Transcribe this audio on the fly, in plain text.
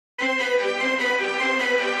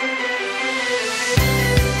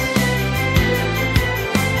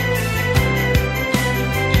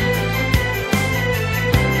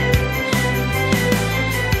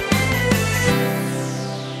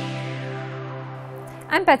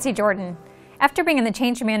I'm Betsy Jordyn. After being in the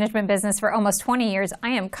change management business for almost 20 years, I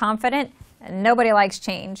am confident and nobody likes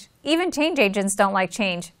change. Even change agents don't like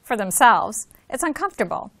change for themselves. It's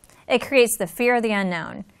uncomfortable. It creates the fear of the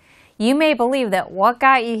unknown. You may believe that what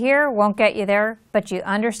got you here won't get you there, but you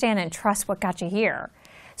understand and trust what got you here.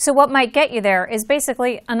 So what might get you there is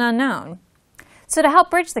basically an unknown. So to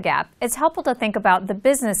help bridge the gap, it's helpful to think about the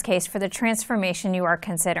business case for the transformation you are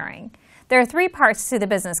considering. There are 3 parts to the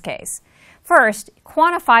business case. First,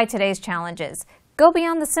 quantify today's challenges. Go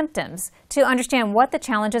beyond the symptoms to understand what the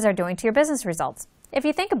challenges are doing to your business results. If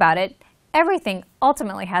you think about it, everything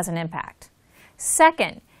ultimately has an impact.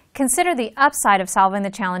 Second, consider the upside of solving the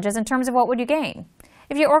challenges in terms of what would you gain.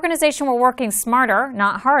 If your organization were working smarter,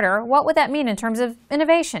 not harder, what would that mean in terms of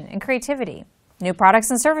innovation and creativity? New products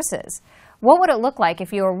and services. What would it look like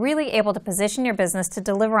if you were really able to position your business to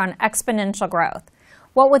deliver on exponential growth?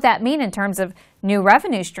 What would that mean in terms of new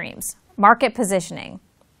revenue streams, market positioning?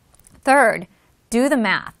 Third, do the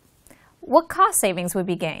math. What cost savings would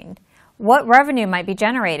be gained? What revenue might be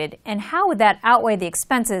generated? And how would that outweigh the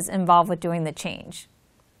expenses involved with doing the change?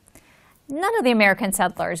 None of the American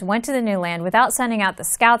settlers went to the new land without sending out the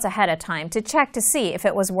scouts ahead of time to check to see if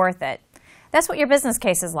it was worth it. That's what your business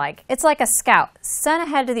case is like. It's like a scout sent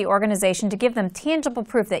ahead to the organization to give them tangible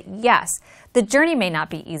proof that yes, the journey may not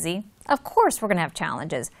be easy. Of course we're going to have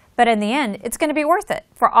challenges, but in the end, it's going to be worth it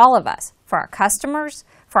for all of us, for our customers,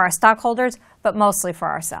 for our stockholders, but mostly for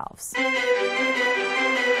ourselves.